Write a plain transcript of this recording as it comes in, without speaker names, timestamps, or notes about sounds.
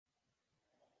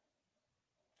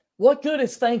What good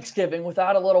is Thanksgiving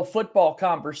without a little football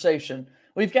conversation?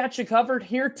 We've got you covered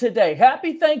here today.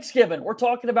 Happy Thanksgiving. We're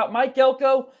talking about Mike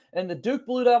Elko and the Duke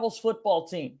Blue Devils football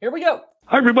team. Here we go.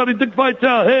 Hi, everybody. Dick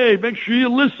Vitale. Hey, make sure you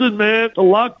listen, man, to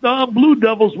Locked On Blue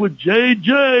Devils with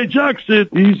J.J. Jackson.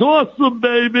 He's awesome,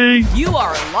 baby. You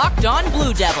are Locked On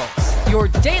Blue Devils, your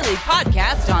daily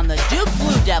podcast on the Duke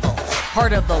Blue Devils,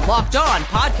 part of the Locked On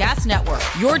Podcast Network,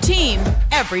 your team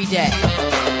every day.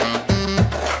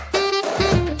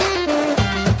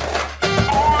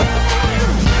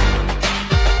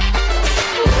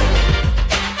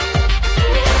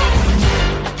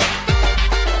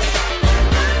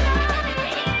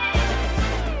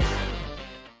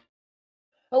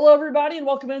 Hello, everybody, and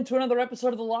welcome into another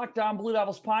episode of the Locked On Blue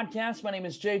Devils podcast. My name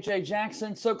is J.J.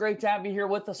 Jackson. So great to have you here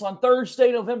with us on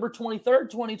Thursday, November 23rd,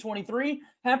 2023.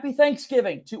 Happy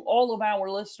Thanksgiving to all of our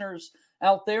listeners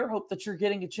out there. Hope that you're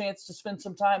getting a chance to spend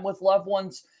some time with loved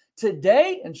ones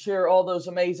today and share all those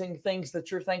amazing things that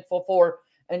you're thankful for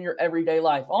in your everyday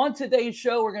life. On today's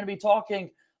show, we're going to be talking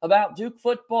about Duke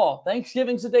football.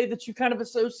 Thanksgiving's a day that you kind of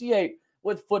associate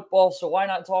with football, so why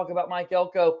not talk about Mike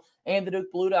Elko and the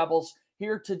Duke Blue Devils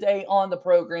here today on the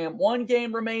program. One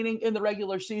game remaining in the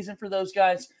regular season for those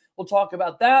guys. We'll talk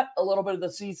about that, a little bit of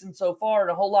the season so far,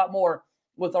 and a whole lot more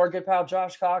with our good pal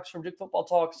Josh Cox from Duke Football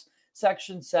Talks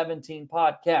Section 17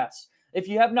 podcast. If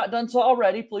you have not done so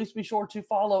already, please be sure to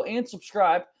follow and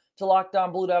subscribe to Locked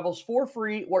On Blue Devils for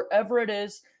free wherever it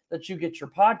is that you get your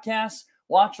podcasts.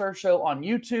 Watch our show on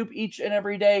YouTube each and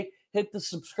every day. Hit the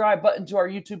subscribe button to our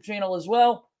YouTube channel as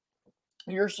well.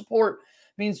 Your support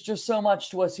means just so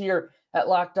much to us here at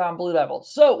Locked On Blue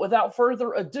Devils. So without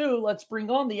further ado, let's bring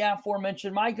on the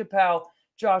aforementioned my good pal,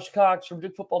 Josh Cox from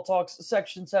Duke Football Talks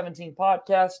Section 17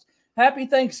 podcast. Happy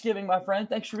Thanksgiving, my friend.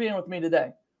 Thanks for being with me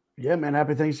today. Yeah, man.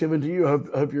 Happy Thanksgiving to you.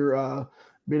 Hope you're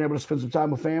being able to spend some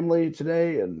time with family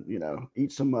today and,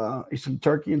 eat some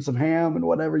turkey and some ham and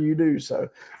whatever you do. So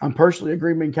I'm personally a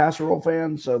green bean casserole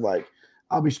fan. So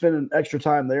I'll be spending extra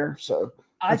time there. So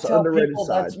I tell people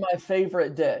that's my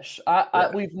favorite dish.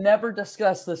 We've never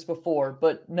discussed this before,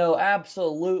 but no,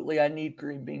 absolutely, I need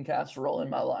green bean casserole in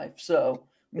my life. So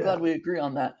I'm glad we agree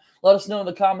on that. Let us know in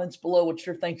the comments below what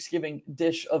your Thanksgiving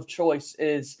dish of choice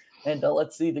is, and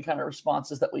let's see the kind of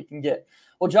responses that we can get.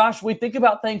 Well, Josh, we think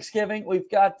about Thanksgiving. We've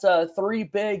got 3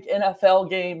 big NFL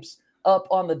games up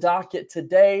on the docket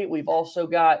today. We've also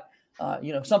got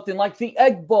something like the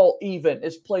Egg Bowl even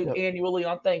is played annually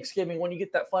on Thanksgiving when you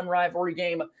get that fun rivalry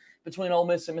game between Ole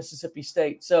Miss and Mississippi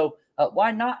State. So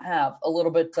why not have a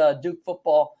little bit Duke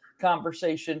football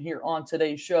conversation here on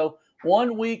today's show?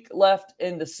 1 week left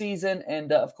in the season.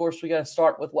 And of course, we got to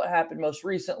start with what happened most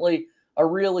recently, a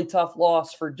really tough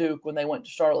loss for Duke when they went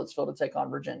to Charlottesville to take on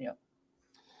Virginia.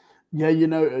 Yeah,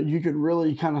 you could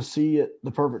really kind of see it, the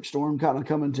perfect storm kind of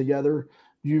coming together.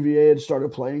 UVA had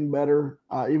started playing better,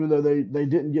 even though they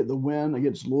didn't get the win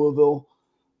against Louisville.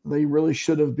 They really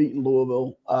should have beaten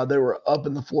Louisville. They were up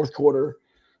in the fourth quarter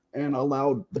and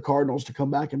allowed the Cardinals to come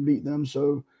back and beat them.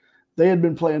 So they had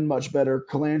been playing much better.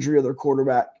 Calandria, their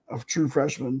quarterback, a true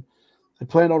freshman, they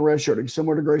planned on redshirting,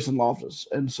 similar to Grayson Loftus.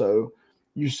 And so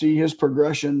you see his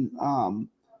progression.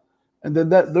 And then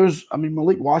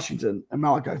Malik Washington and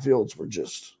Malachi Fields were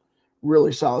just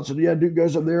really solid. So, yeah, Duke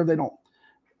goes up there. They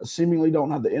seemingly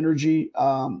don't have the energy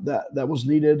that was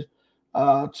needed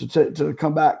to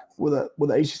come back with an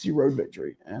ACC road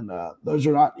victory, and those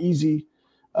are not easy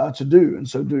to do. And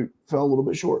so Duke fell a little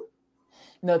bit short.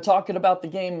 Talking about the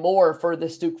game more for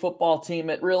this Duke football team,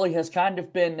 it really has kind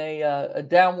of been a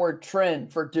downward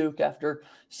trend for Duke after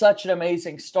such an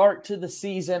amazing start to the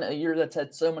season, a year that's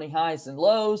had so many highs and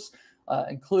lows,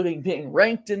 including being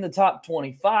ranked in the top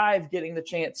 25, getting the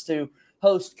chance to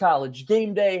host College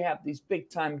Game Day, have these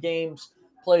big-time games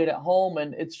played at home,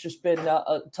 and it's just been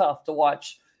tough to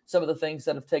watch some of the things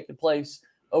that have taken place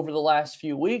over the last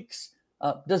few weeks.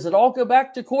 Does it all go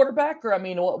back to quarterback, or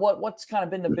what's kind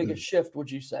of been the biggest shift, would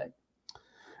you say?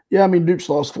 Yeah, Duke's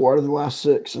lost 4 out of the last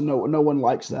 6, and no one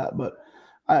likes that. But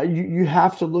you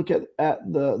have to look at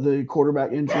the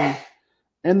quarterback injury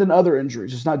and then other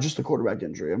injuries. It's not just the quarterback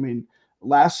injury.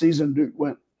 Last season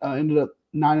Duke ended up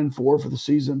 9-4 for the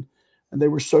season. And they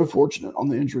were so fortunate on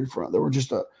the injury front. There were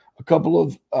just a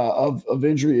couple of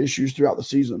injury issues throughout the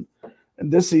season. And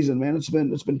this season, man, it's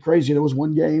been crazy. There was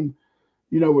one game,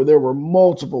 where there were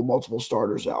multiple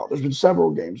starters out. There's been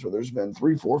several games where there's been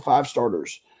 3, 4, 5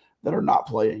 starters that are not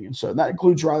playing. And so that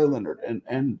includes Riley Leonard.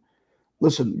 And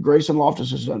listen, Grayson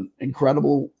Loftus has done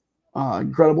incredible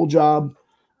job.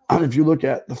 If you look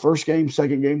at the first game,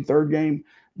 second game, third game,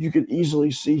 you can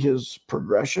easily see his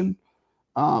progression.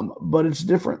 But it's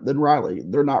different than Riley.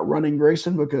 They're not running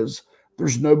Grayson because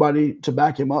There's nobody to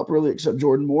back him up really except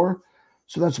Jordan Moore.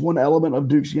 So that's one element of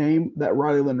Duke's game that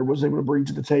Riley Leonard was able to bring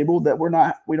to the table that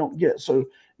we don't get. So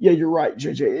yeah, you're right,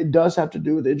 JJ. It does have to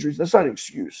do with injuries. That's not an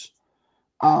excuse.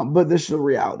 But this is a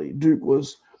reality. Duke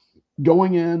was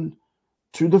going in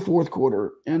to the fourth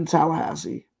quarter in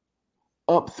Tallahassee,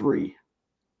 up 3.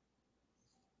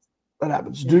 That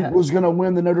happens. Duke was going to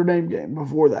win the Notre Dame game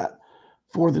before that,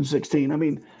 4th and 16. I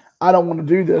mean, I don't want to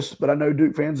do this, but I know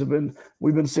Duke fans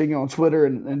we've been seeing on Twitter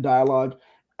and dialogue.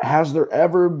 Has there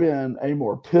ever been a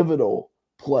more pivotal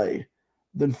play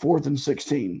than 4th and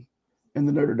 16 in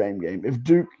the Notre Dame game? If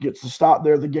Duke gets to stop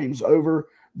there, the game's over.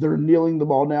 They're kneeling the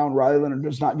ball down. Riley Leonard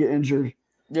does not get injured.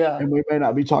 Yeah. And we may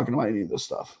not be talking about any of this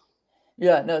stuff.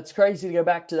 Yeah, no, it's crazy to go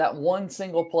back to that one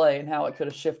single play and how it could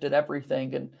have shifted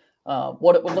everything and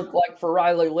what it would look like for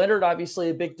Riley Leonard. Obviously,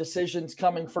 a big decision's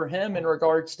coming for him in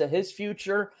regards to his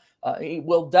future. He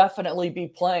will definitely be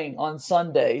playing on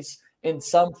Sundays in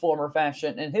some form or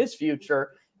fashion in his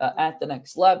future at the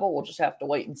next level. We'll just have to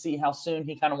wait and see how soon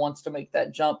he kind of wants to make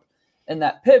that jump and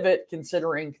that pivot,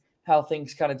 considering how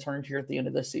things kind of turned here at the end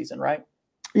of this season, right?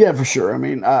 Yeah, for sure. I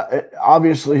mean,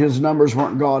 obviously his numbers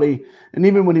weren't gaudy. And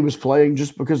even when he was playing,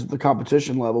 just because of the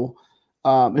competition level,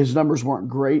 his numbers weren't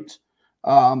great.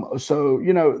 So,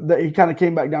 he kind of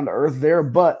came back down to earth there.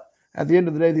 But at the end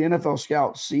of the day, the NFL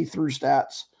scouts see through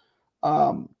stats.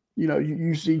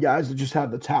 You see guys that just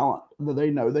have the talent that they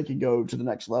know they can go to the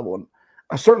next level. And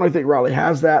I certainly think Riley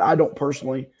has that. I don't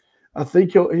personally. I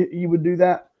think he would do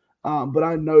that. But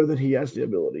I know that he has the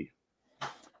ability.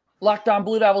 Locked On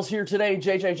Blue Devils here today.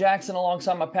 JJ Jackson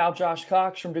alongside my pal Josh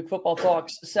Cox from Duke Football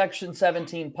Talks Section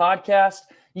 17 podcast.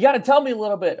 You got to tell me a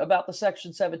little bit about the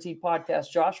Section 17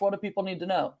 podcast, Josh. What do people need to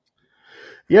know?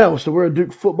 Yeah, so we're a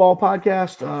Duke football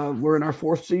podcast. We're in our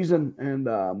 4th season,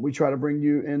 and we try to bring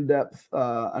you in-depth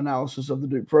analysis of the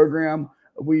Duke program.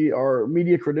 We are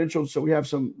media credentialed, so we have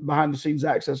some behind-the-scenes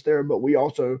access there, but we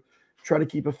also try to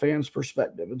keep a fan's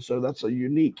perspective. And so that's a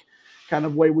unique kind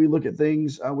of way we look at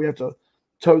things. We have to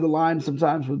toe the line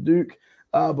sometimes with Duke,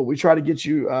 but we try to get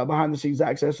you behind-the-scenes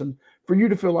access and for you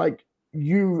to feel like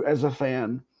you as a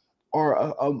fan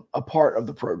are a part of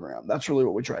the program. That's really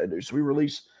what we try to do. So we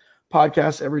release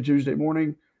podcasts every Tuesday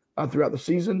morning throughout the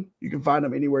season. You can find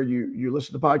them anywhere you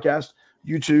listen to podcasts.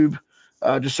 YouTube,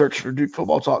 just search for Duke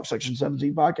Football Talk Section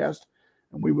 17 podcast,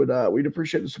 and we'd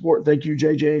appreciate the support. Thank you,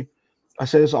 JJ. I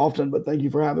say this often, but thank you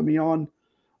for having me on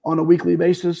a weekly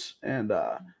basis. And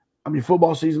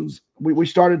football seasons. We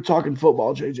started talking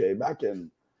football, JJ, back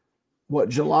in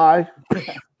July,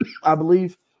 I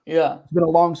believe. Yeah, it's been a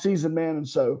long season, man, and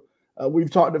so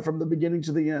we've talked it from the beginning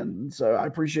to the end. And so I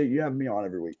appreciate you having me on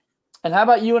every week. And how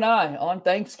about you and I on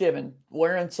Thanksgiving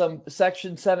wearing some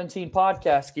Section 17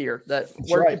 podcast gear?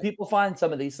 Where can people find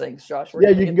some of these things, Josh? Yeah,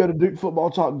 you can go to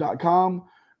DukeFootballTalk.com,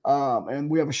 and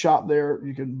we have a shop there.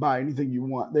 You can buy anything you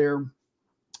want there,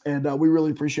 and we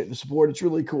really appreciate the support. It's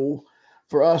really cool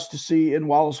for us to see in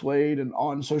Wallace Wade and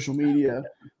on social media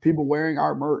people wearing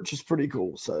our merch. Is pretty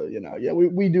cool. So,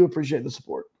 we do appreciate the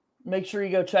support. Make sure you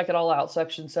go check it all out.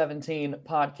 Section 17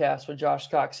 podcast with Josh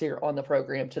Cox here on the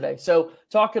program today. So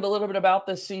talking a little bit about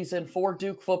this season for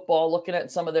Duke football, looking at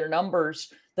some of their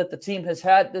numbers that the team has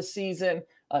had this season.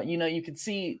 You can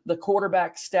see the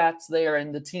quarterback stats there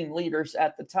and the team leaders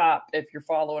at the top if you're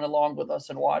following along with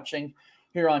us and watching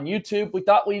here on YouTube. We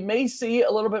thought we may see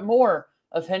a little bit more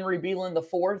of Henry Beelan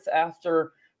IV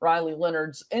after Riley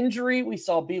Leonard's injury. We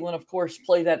saw Beelan, of course,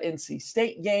 play that NC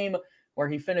State game where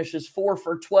he finishes 4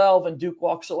 for 12 and Duke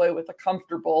walks away with a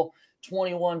comfortable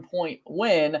 21-point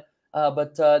win.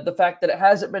 But the fact that it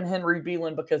hasn't been Henry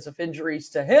Beelan because of injuries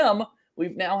to him,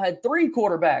 we've now had 3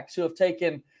 quarterbacks who have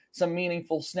taken some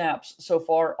meaningful snaps so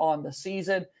far on the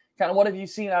season. Kind of what have you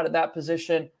seen out of that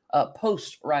position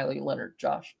post Riley Leonard,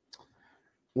 Josh?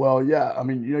 Well, yeah,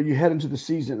 you head into the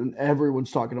season and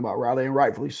everyone's talking about Riley, and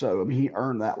rightfully so. He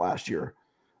earned that last year.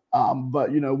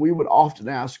 But we would often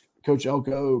ask Coach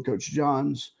Elko, Coach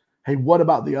Johns, hey, what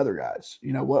about the other guys?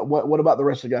 What about the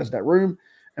rest of the guys in that room?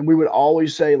 And we would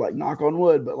always say, knock on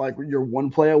wood, but you're one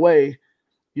play away,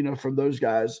 from those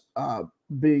guys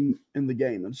being in the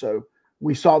game. And so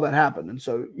we saw that happen. And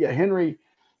so, yeah,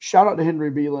 shout out to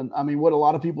Henry Beelan. What a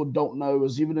lot of people don't know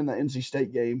is even in the NC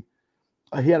State game,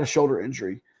 he had a shoulder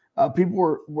injury.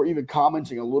 People were even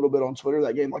commenting a little bit on Twitter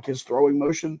that game, his throwing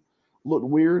motion looked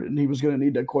weird and he was going to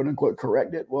need to quote unquote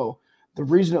correct it. Well, the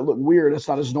reason it looked weird, it's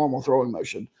not his normal throwing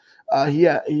motion. He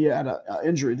had an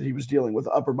injury that he was dealing with,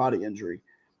 an upper body injury,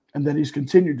 and that he's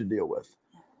continued to deal with.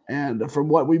 And from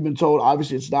what we've been told,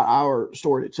 obviously it's not our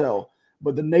story to tell,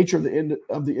 but the nature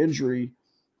of the injury,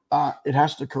 it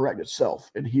has to correct itself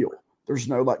and heal. There's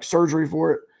no surgery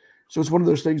for it. So it's one of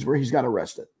those things where he's got to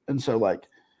rest it. And so, like,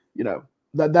 you know,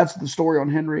 that's the story on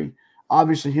Henry.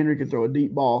 Obviously, Henry can throw a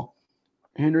deep ball.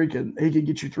 Henry can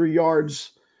get you 3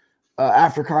 yards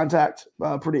after contact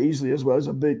pretty easily as well. He's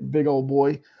a big old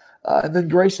boy. And then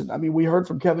Grayson. I mean, we heard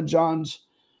from Kevin Johns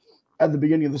at the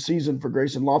beginning of the season for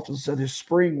Grayson Lofton, said his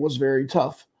spring was very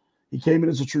tough. He came in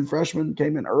as a true freshman,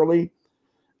 came in early,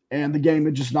 and the game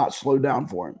had just not slowed down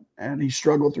for him. And he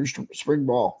struggled through spring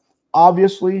ball.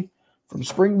 Obviously, from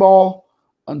spring ball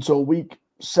until week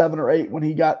 7 or 8 when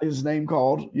he got his name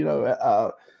called, you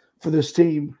know, for this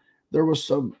team, there was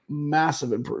some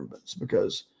massive improvements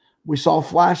because we saw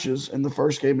flashes in the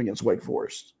first game against Wake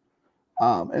Forest.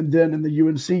 And then in the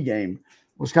UNC game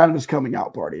was kind of his coming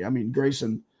out party. I mean,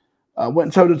 Grayson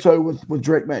went toe-to-toe with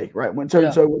Drake May, right? Went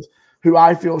toe-to-toe with who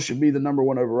I feel should be the number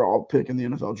 1 overall pick in the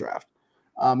NFL draft.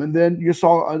 And then you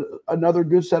saw another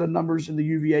good set of numbers in the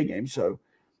UVA game. So,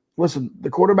 listen, the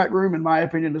quarterback room, in my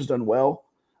opinion, has done well.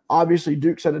 Obviously,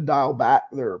 Duke's had to dial back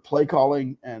their play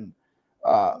calling, and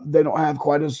they don't have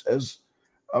quite as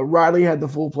Riley had the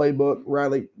full playbook.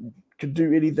 Riley could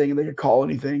do anything, and they could call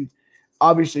anything.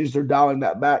 Obviously, as they're dialing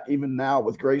that back, even now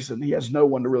with Grayson, he has no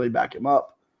one to really back him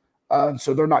up.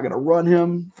 So they're not going to run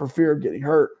him for fear of getting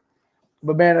hurt.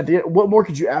 But, man, at the end, what more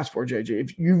could you ask for, JJ?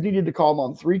 If you've needed to call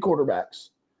on 3 quarterbacks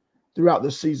throughout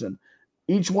this season,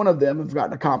 each one of them have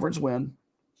gotten a conference win.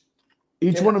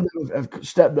 Each one of them have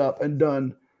stepped up and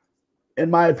done, in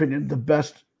my opinion, the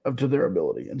best to their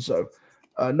ability. And so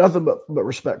nothing but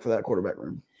respect for that quarterback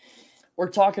room. We're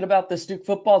talking about this Duke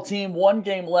football team, 1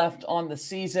 game left on the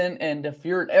season. And if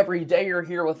you're an everydayer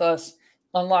here with us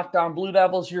on Locked On Blue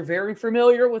Devils, you're very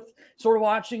familiar with sort of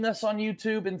watching us on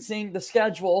YouTube and seeing the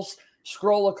schedules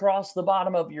scroll across the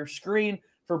bottom of your screen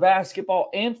for basketball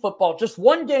and football. Just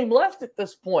 1 game left at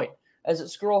this point as it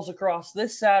scrolls across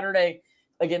this Saturday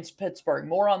against Pittsburgh.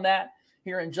 More on that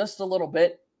here in just a little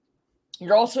bit.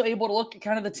 You're also able to look at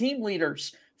kind of the team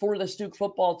leaders for this Duke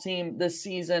football team this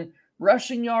season.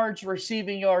 Rushing yards,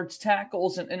 receiving yards,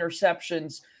 tackles, and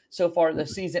interceptions so far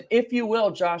this season. If you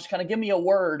will, Josh, kind of give me a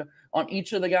word on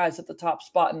each of the guys at the top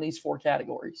spot in these 4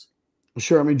 categories.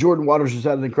 Sure. I mean, Jordan Waters has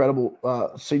had an incredible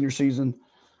senior season.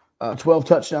 12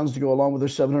 touchdowns to go along with their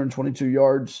 722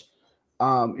 yards.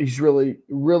 He's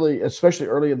really, especially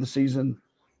early in the season,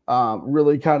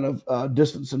 really kind of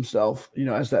distanced himself, you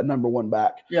know, as that number 1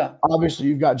 back. Yeah. Obviously,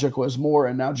 you've got Jaquez Moore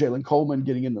and now Jalen Coleman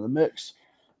getting into the mix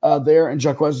there, and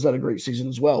Jaquez has had a great season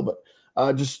as well.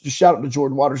 But just shout out to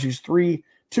Jordan Waters. He's 2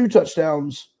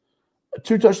 touchdowns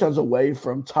away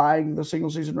from tying the single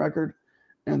season record,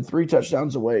 and 3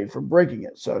 touchdowns away from breaking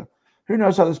it. So who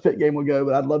knows how this Pitt game will go?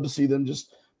 But I'd love to see them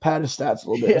just pad his stats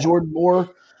a little bit. Yeah. Jordan Moore,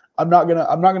 I'm not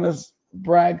gonna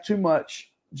brag too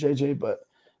much, JJ, but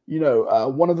you know,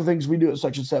 one of the things we do at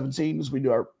Section 17 is we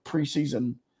do our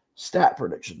preseason stat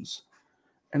predictions.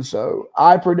 And so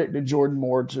I predicted Jordan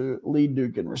Moore to lead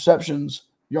Duke in receptions,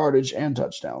 yardage, and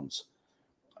touchdowns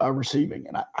receiving.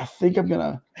 And I think I'm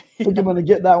gonna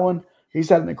get that one. He's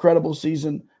had an incredible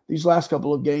season. These last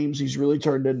couple of games, he's really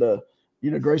turned into, you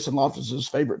know, Grayson Loftus's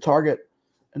favorite target.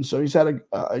 And so he's had an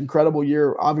incredible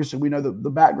year. Obviously, we know the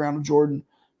background of Jordan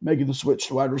making the switch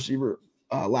to wide receiver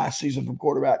last season from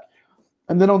quarterback.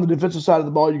 And then on the defensive side of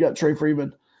the ball, you got Trey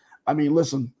Freeman. I mean,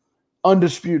 listen,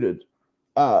 undisputed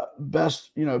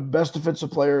best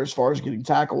defensive player as far as getting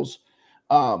tackles.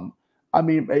 I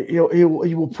mean, he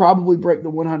will probably break the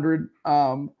 100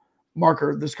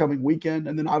 marker this coming weekend,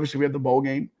 and then obviously we have the bowl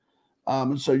game,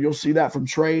 and so you'll see that from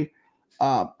Trey.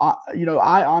 I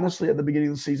honestly at the beginning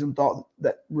of the season thought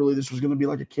that really this was going to be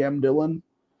like a Cam Dillon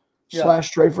 /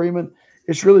 Trey Freeman.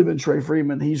 It's really been Trey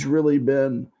Freeman. He's really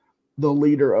been the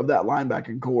leader of that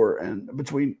linebacking core, and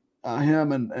between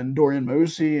him and Dorian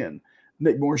Moosey and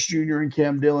Nick Morris Jr. and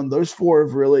Cam Dillon, those 4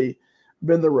 have really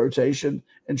been the rotation,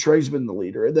 and Trey's been the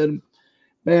leader. And then,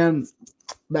 man,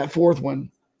 that fifth one,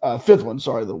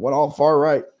 the one all far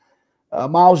right,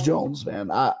 Miles Jones, man,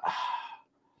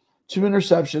 2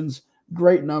 interceptions,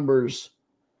 great numbers.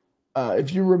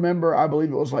 If you remember, I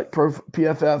believe it was like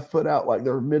PFF put out like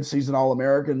their midseason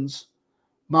All-Americans.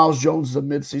 Miles Jones is a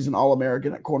midseason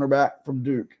All-American at cornerback from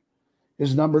Duke.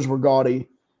 His numbers were gaudy.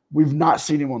 We've not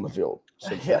seen him on the field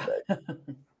since that day.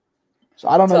 So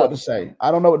I don't know what to say. I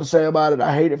don't know what to say about it.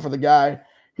 I hate it for the guy.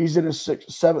 He's in his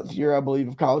 7th year, I believe,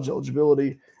 of college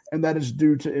eligibility, and that is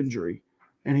due to injury.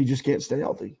 And he just can't stay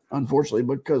healthy, unfortunately,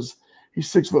 because he's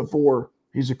 6'4".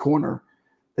 He's a corner.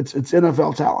 It's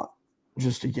NFL talent.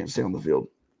 Just he can't stay on the field.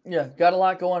 Yeah, got a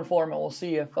lot going for him, and we'll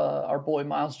see if our boy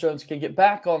Miles Jones can get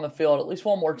back on the field at least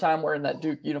one more time wearing that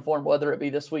Duke uniform, whether it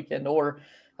be this weekend or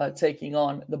taking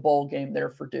on the bowl game there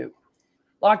for Duke.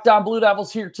 Locked On Blue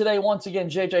Devils here today. Once again,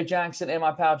 JJ Jackson and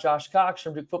my pal Josh Cox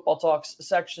from Duke Football Talks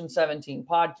Section 17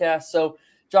 podcast. So,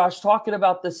 Josh, talking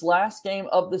about this last game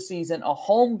of the season, a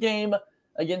home game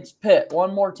against Pitt.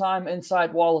 One more time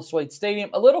inside Wallace Wade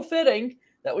Stadium. A little fitting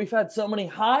that we've had so many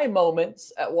high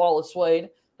moments at Wallace Wade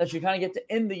that you kind of get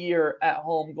to end the year at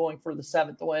home going for the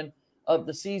 7th win of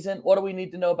the season. What do we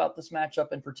need to know about this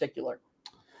matchup in particular?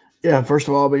 Yeah, first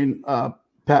of all, I mean,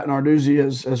 Pat Narduzzi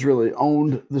has really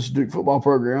owned this Duke football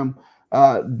program.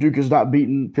 Duke has not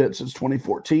beaten Pitt since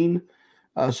 2014,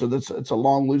 so it's a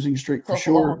long losing streak for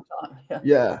sure.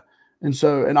 Yeah,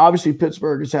 and obviously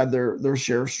Pittsburgh has had their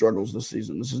share of struggles this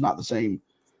season. This is not the same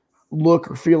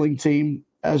look or feeling team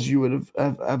as you would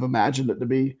have imagined it to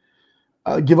be.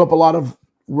 Give up a lot of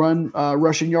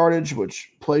rushing yardage,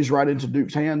 which plays right into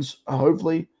Duke's hands.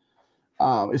 Hopefully,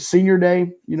 it's senior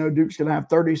day. You know, Duke's going to have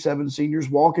 37 seniors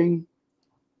walking.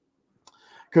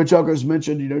 Coach Elko's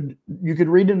mentioned, you know, you can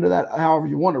read into that however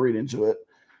you want to read into it.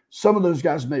 Some of those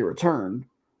guys may return.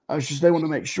 It's just they want to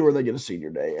make sure they get a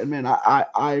senior day. And, man,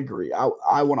 I agree.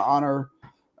 I want to honor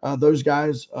those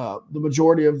guys. The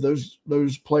majority of those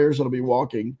players that will be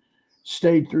walking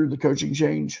stayed through the coaching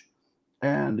change.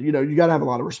 And, you know, you got to have a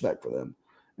lot of respect for them.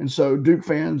 And so, Duke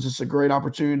fans, it's a great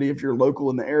opportunity if you're local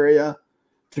in the area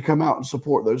to come out and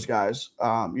support those guys,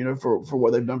 you know, for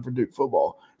what they've done for Duke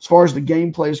football. As far as the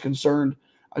gameplay is concerned,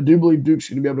 I do believe Duke's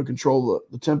going to be able to control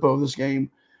the tempo of this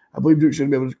game. I believe Duke's going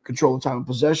to be able to control the time of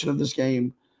possession of this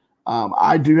game.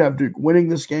 I do have Duke winning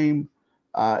this game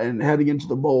and heading into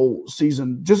the bowl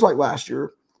season, just like last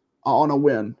year, on a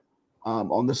win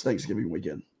on this Thanksgiving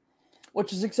weekend.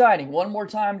 Which is exciting. One more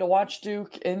time to watch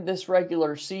Duke in this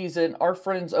regular season. Our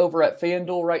friends over at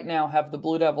FanDuel right now have the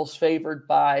Blue Devils favored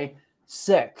by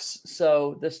 6.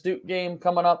 So this Duke game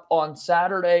coming up on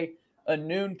Saturday, a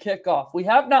noon kickoff. We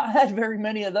have not had very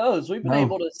many of those. We've been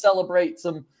able to celebrate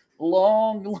some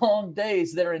long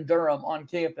days there in Durham on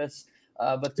campus.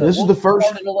 But this is the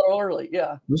first a little early.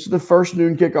 Yeah. This is the first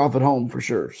noon kickoff at home for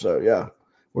sure. So yeah,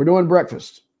 we're doing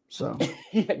breakfast. So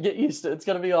yeah, get used to it. It's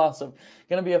going to be awesome.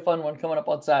 Going to be a fun one coming up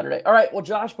on Saturday. All right. Well,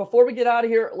 Josh, before we get out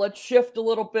of here, let's shift a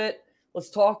little bit. Let's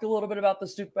talk a little bit about the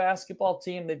Duke basketball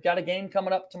team. They've got a game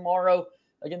coming up tomorrow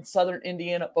against Southern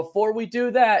Indiana. Before we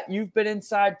do that, you've been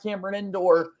inside Cameron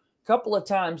Indoor a couple of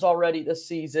times already this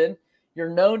season. You're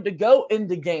known to go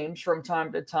into games from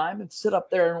time to time and sit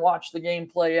up there and watch the game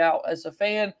play out as a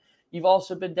fan. You've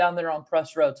also been down there on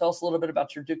press row. Tell us a little bit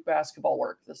about your Duke basketball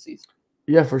work this season.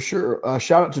 Yeah, for sure.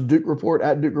 Shout out to Duke Report,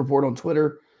 at Duke Report on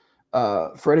Twitter.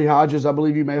 Freddie Hodges, I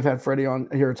believe you may have had Freddie on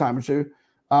here a time or two.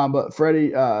 But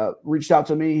Freddie reached out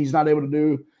to me. He's not able to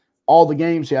do all the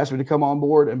games. He asked me to come on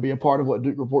board and be a part of what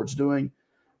Duke Report's doing.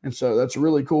 And so that's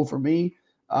really cool for me.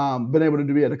 Been able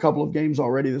to be at a couple of games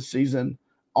already this season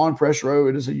on press row.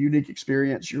 It is a unique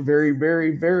experience. You're very,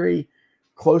 very, very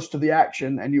close to the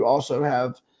action, and you also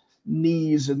have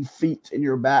knees and feet in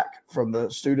your back from the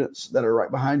students that are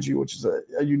right behind you, which is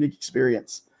a unique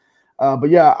experience. But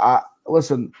yeah,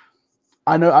 listen,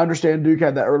 I understand Duke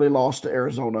had that early loss to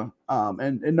Arizona,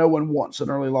 and no one wants an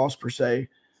early loss per se,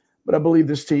 but I believe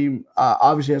this team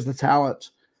obviously has the talent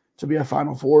to be a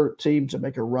Final Four team, to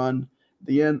make a run at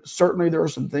the end. Certainly there are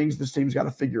some things this team's got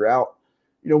to figure out.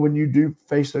 You know, when you do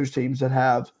face those teams that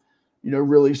have, you know,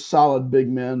 really solid big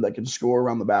men that can score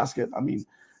around the basket. I mean,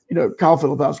 you know, Kyle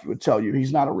Filipowski would tell you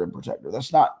he's not a rim protector.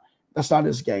 That's not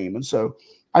his game. And so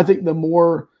I think the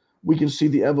more we can see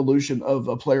the evolution of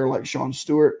a player like Sean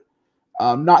Stewart,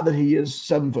 not that he is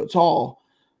 7 foot tall,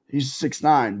 he's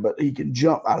 6'9", but he can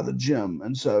jump out of the gym.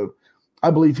 And so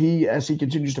I believe as he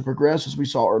continues to progress, as we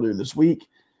saw earlier this week,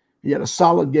 he had a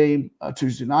solid game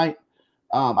Tuesday night.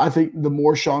 I think the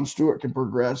more Sean Stewart can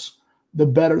progress, the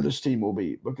better this team will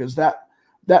be, because that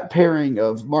pairing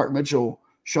of Mark Mitchell,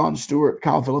 Sean Stewart,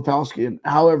 Kyle Filipowski, and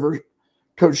however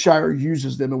Coach Shire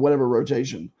uses them in whatever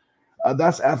rotation,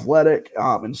 that's athletic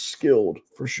and skilled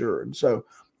for sure.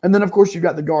 And then of course you've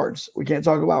got the guards. We can't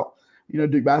talk about, you know,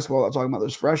 Duke basketball without talking about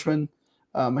those freshmen.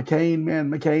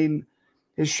 McCain,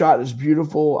 his shot is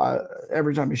beautiful.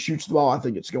 Every time he shoots the ball, I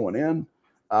think it's going in.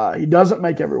 He doesn't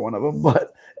make every one of them,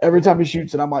 but every time he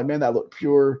shoots it, I'm like, man, that looked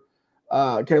pure.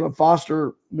 Caleb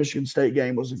Foster, Michigan State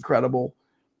game was incredible.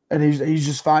 And he's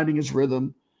just finding his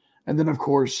rhythm. And then, of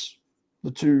course,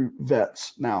 the two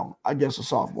vets. Now, I guess a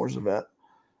sophomore's a vet.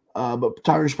 But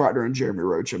Tyrese Proctor and Jeremy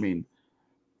Roach. I mean,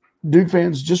 Duke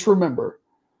fans, just remember,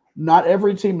 not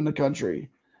every team in the country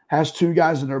has two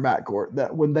guys in their backcourt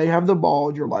that when they have the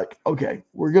ball, you're like, okay,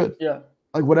 we're good. Yeah.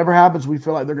 Like whatever happens, we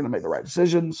feel like they're going to make the right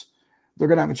decisions. They're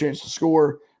going to have a chance to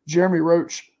score. Jeremy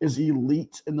Roach is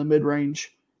elite in the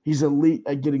mid-range. He's elite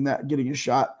at getting a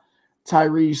shot.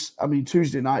 Tyrese, I mean,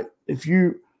 Tuesday night, if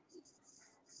you're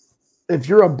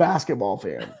a basketball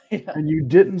fan and you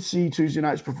didn't see Tuesday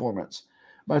night's performance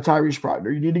by Tyrese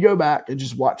Proctor, you need to go back and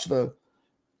just watch the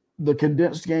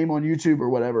condensed game on YouTube or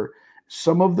whatever.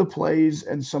 Some of the plays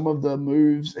and some of the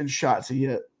moves and shots he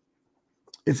hit,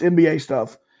 it's NBA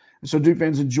stuff. And so Duke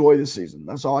fans, enjoy this season.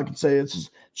 That's all I can say. It's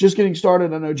just getting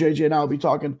started. I know JJ and I will be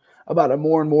talking about it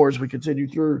more and more as we continue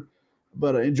through.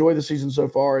 But enjoy the season so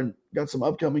far, and got some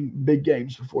upcoming big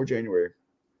games before January.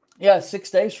 Yeah, 6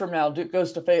 days from now, Duke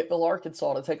goes to Fayetteville,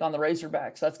 Arkansas to take on the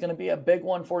Razorbacks. That's going to be a big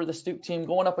one for the Duke team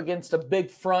going up against a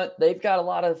big front. They've got a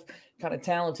lot of kind of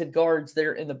talented guards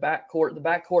there in the backcourt. The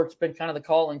backcourt's been kind of the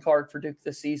calling card for Duke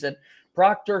this season.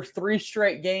 Proctor, 3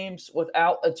 straight games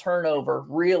without a turnover,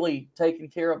 really taking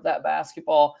care of that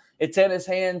basketball. It's in his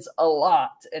hands a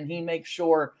lot, and he makes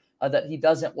sure that he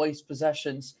doesn't waste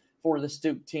possessions for the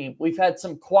Duke team. We've had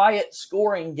some quiet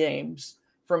scoring games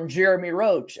from Jeremy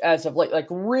Roach as of late, like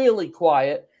really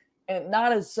quiet, and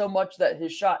not as so much that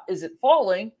his shot isn't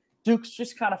falling. Duke's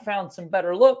just kind of found some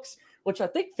better looks, which I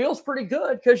think feels pretty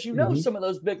good because some of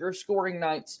those bigger scoring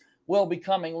nights will be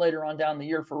coming later on down the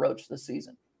year for Roach this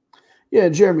season. Yeah,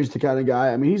 Jeremy's the kind of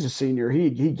guy. I mean, he's a senior.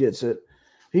 He gets it.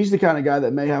 He's the kind of guy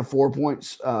that may have 4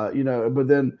 points, but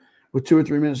then with 2 or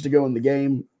 3 minutes to go in the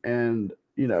game and,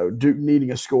 Duke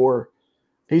needing a score,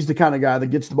 he's the kind of guy that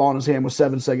gets the ball in his hand with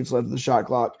 7 seconds left of the shot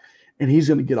clock, and he's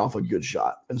going to get off a good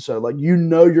shot. And so,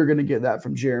 you're going to get that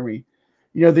from Jeremy.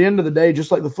 At the end of the day,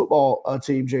 just like the football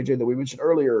team, JJ, that we mentioned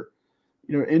earlier,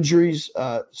 injuries,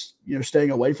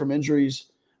 staying away from injuries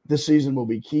this season will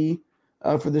be key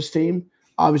for this team.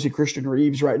 Obviously, Christian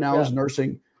Reeves right now is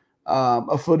nursing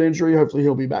a foot injury. Hopefully,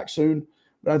 he'll be back soon.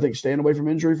 But I think staying away from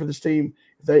injury for this team,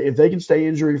 if they can stay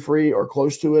injury-free or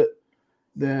close to it,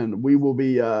 then we will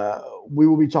be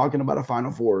talking about a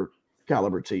Final Four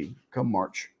caliber team come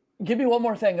March. Give me one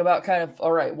more thing about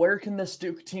where can this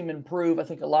Duke team improve? I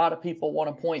think a lot of people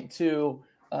want to point to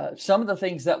some of the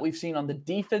things that we've seen on the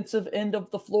defensive end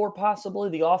of the floor. Possibly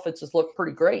the offense has looked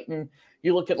pretty great, and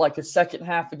you look at a second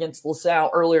half against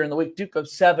LaSalle earlier in the week. Duke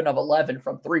goes 7 of 11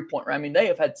 from 3-point. I mean, they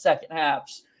have had second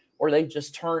halves where they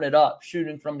just turn it up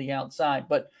shooting from the outside.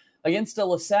 But against a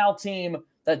LaSalle team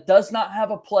that does not have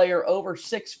a player over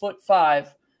 6'5",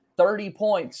 30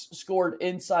 points scored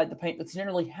inside the paint. That's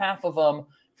nearly half of them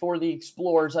for the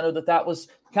Explorers. I know that was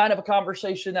kind of a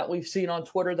conversation that we've seen on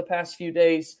Twitter the past few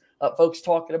days. Folks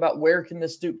talking about where can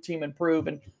this Duke team improve,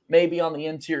 and maybe on the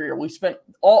interior. We spent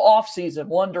all offseason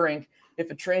wondering if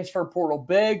a transfer portal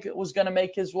big was going to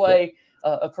make his way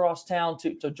across town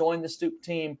to join the Duke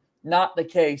team. Not the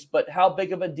case, but how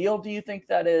big of a deal do you think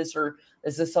that is? Or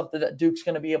is this something that Duke's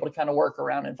going to be able to kind of work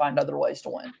around and find other ways to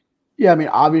win? Yeah, I mean,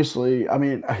 obviously,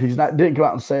 didn't come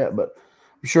out and say it, but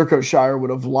I'm sure Coach Shire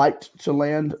would have liked to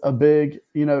land a big,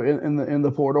 in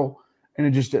the portal, and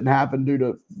it just didn't happen due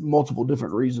to multiple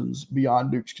different reasons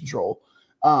beyond Duke's control.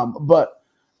 But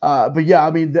yeah,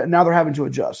 I mean, now they're having to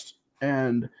adjust,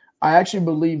 and I actually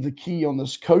believe the key on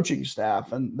this coaching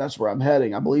staff, and that's where I'm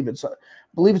heading. I believe it's about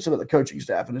the coaching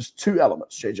staff, and it's 2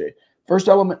 elements, JJ. First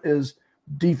element is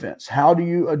defense. How do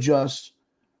you adjust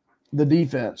the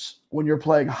defense when you're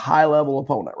playing a high-level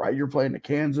opponent, right? You're playing a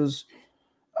Kansas,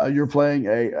 you're playing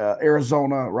a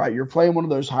Arizona, right? You're playing one of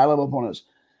those high-level opponents.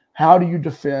 How do you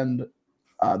defend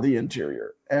the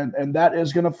interior? And that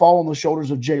is going to fall on the shoulders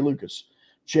of Jay Lucas.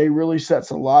 Jay really sets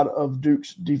a lot of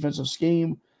Duke's defensive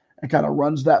scheme and kind of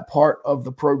runs that part of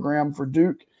the program for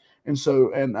Duke. And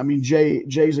so, I mean,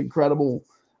 Jay's incredible.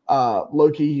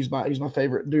 Low-key, he's my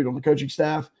favorite dude on the coaching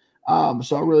staff.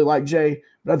 So I really like Jay,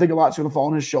 but I think a lot's going to fall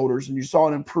on his shoulders. And you saw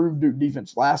an improved Duke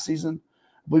defense last season.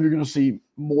 I believe you're going to see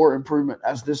more improvement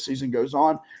as this season goes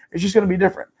on. It's just going to be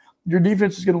different. Your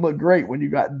defense is going to look great when you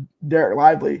got Derek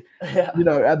Lively,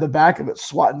 at the back of it,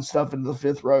 swatting stuff into the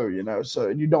 5th row, So,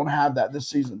 and you don't have that this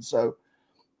season. So,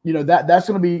 that's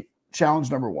going to be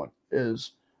challenge number 1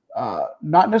 is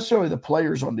not necessarily the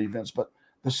players on defense, but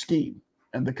the scheme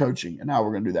and the coaching and how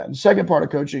we're going to do that. And the second part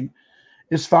of coaching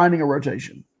is finding a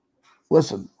rotation.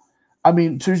 Listen, I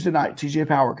mean, Tuesday night, TJ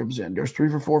Power comes in, goes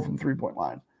 3 for 4 from 3-point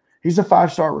line. He's a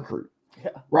 5-star recruit,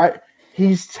 right?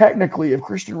 He's technically, if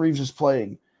Christian Reeves is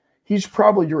playing, he's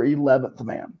probably your 11th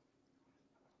man,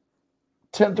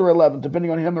 10th or 11th,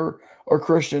 depending on him or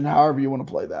Christian, however you want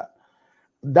to play that.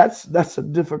 That's a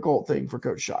difficult thing for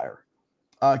Coach Shire.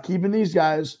 Keeping these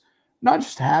guys not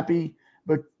just happy,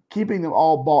 but keeping them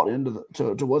all bought into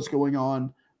to what's going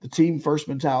on, the team first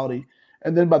mentality.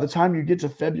 And then by the time you get to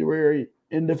February,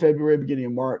 end of February, beginning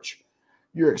of March,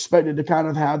 you're expected to kind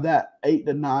of have that 8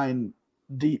 to 9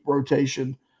 deep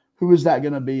rotation. Who is that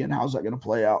going to be and how's that going to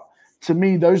play out? to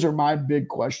me, those are my big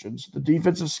questions: the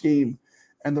defensive scheme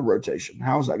and the rotation.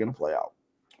 How is that going to play out?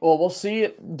 Well, we'll see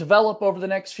it develop over the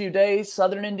next few days.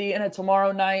 Southern Indiana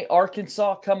tomorrow night,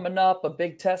 Arkansas coming up, a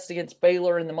big test against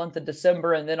Baylor in the month of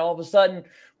December. And then all of a sudden,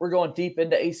 we're going deep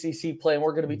into ACC play, and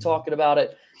we're going to be talking about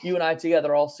it, you and I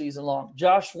together, all season long.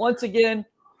 Josh, once again,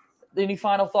 any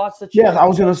final thoughts that you have? I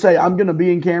was going to say, I'm going to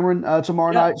be in Cameron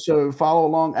tomorrow night, so follow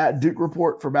along at Duke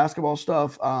Report for basketball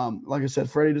stuff. Like I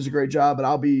said, Freddie does a great job, but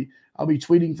I'll be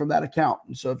tweeting from that account.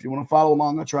 And so if you want to follow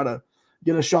along, I try to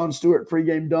get a Sean Stewart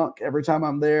pregame dunk every time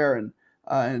I'm there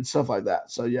and stuff like that.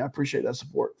 So, yeah, I appreciate that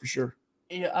support for sure.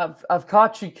 Yeah, I've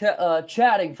caught you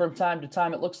chatting from time to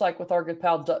time. It looks like with our good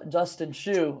pal Dustin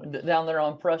Shue down there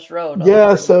on Press Road.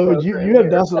 Yeah, so you had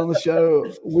Dustin on the show.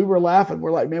 We were laughing.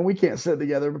 We're like, man, we can't sit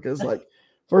together because, like,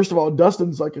 first of all,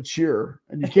 Dustin's like a cheerer,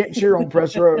 and you can't cheer on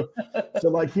Press Road. So,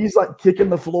 like, he's, like, kicking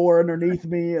the floor underneath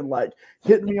me and, like,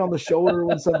 hitting me on the shoulder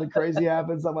when something crazy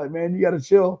happens. I'm like, man, you got to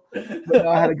chill. But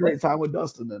I had a great time with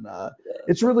Dustin, and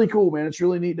it's really cool, man. It's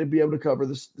really neat to be able to cover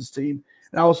this team.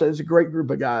 And I will say it's a great group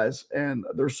of guys, and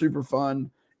they're super fun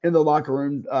in the locker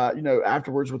room,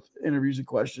 afterwards with interviews and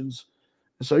questions.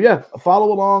 So, yeah,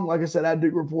 follow along. Like I said, at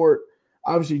Duke Report.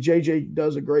 Obviously, JJ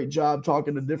does a great job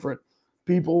talking to different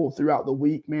people throughout the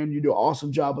week. Man, you do an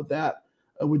awesome job with that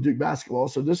with Duke basketball.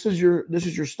 So this is your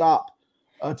stop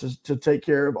to take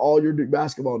care of all your Duke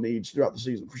basketball needs throughout the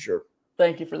season for sure.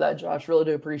 Thank you for that, Josh. Really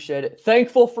do appreciate it.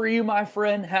 Thankful for you, my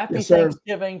friend. Happy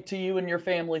Thanksgiving to you and your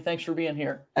family. Thanks for being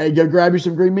here. Hey, go grab you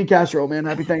some green bean casserole, man.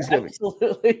 Happy Thanksgiving.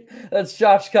 Absolutely. That's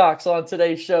Josh Cox on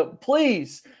today's show.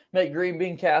 Please make green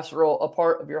bean casserole a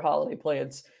part of your holiday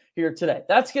plans here today.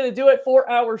 That's going to do it for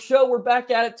our show. We're back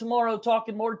at it tomorrow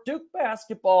talking more Duke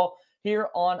basketball here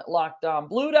on Locked On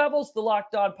Blue Devils. The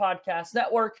Locked On Podcast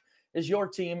Network is your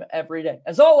team every day.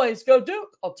 As always, go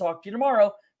Duke. I'll talk to you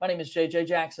tomorrow. My name is JJ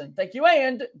Jackson. Thank you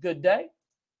and good day.